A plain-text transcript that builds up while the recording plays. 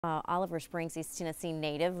Oliver Springs, East Tennessee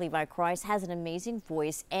native Levi Kreis has an amazing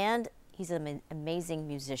voice and he's an amazing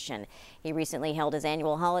musician. He recently held his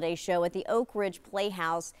annual holiday show at the Oak Ridge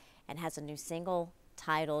Playhouse and has a new single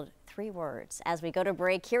titled 3 Words. As we go to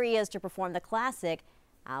break, here he is to perform the classic,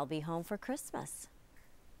 I'll Be Home for Christmas.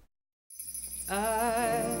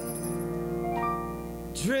 I'm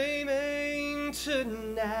dreaming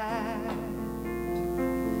tonight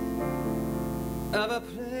of a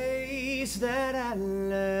place that I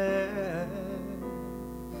love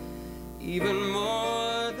even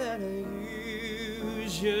more than I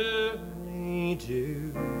usually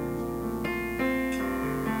do.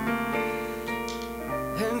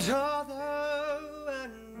 And although I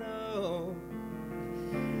know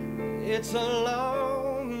it's a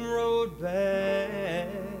long road back,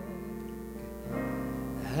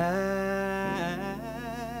 I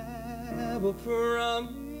will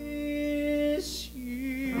promise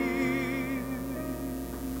you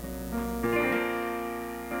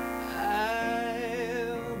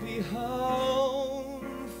I'll be home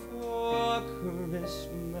for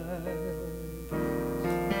Christmas.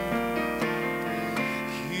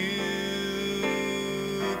 You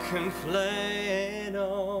can plan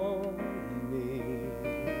on me.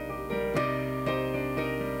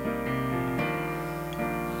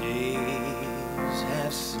 Days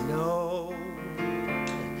have snow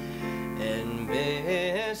and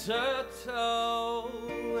mistletoe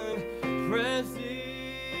and presents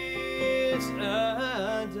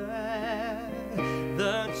under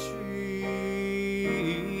the tree.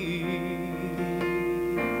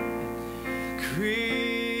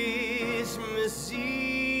 Christmas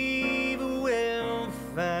Eve will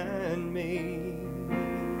find me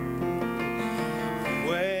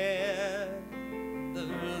where the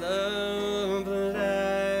love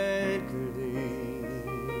light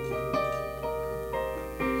gleams.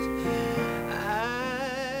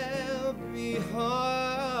 I'll be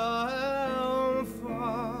home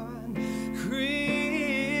for Christmas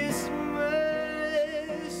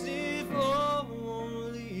if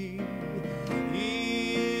only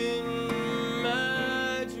in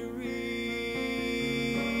my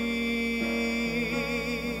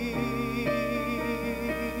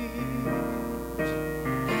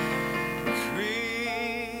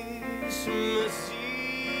Christmas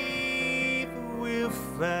Eve will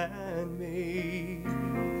find me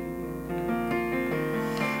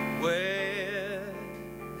where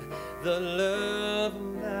the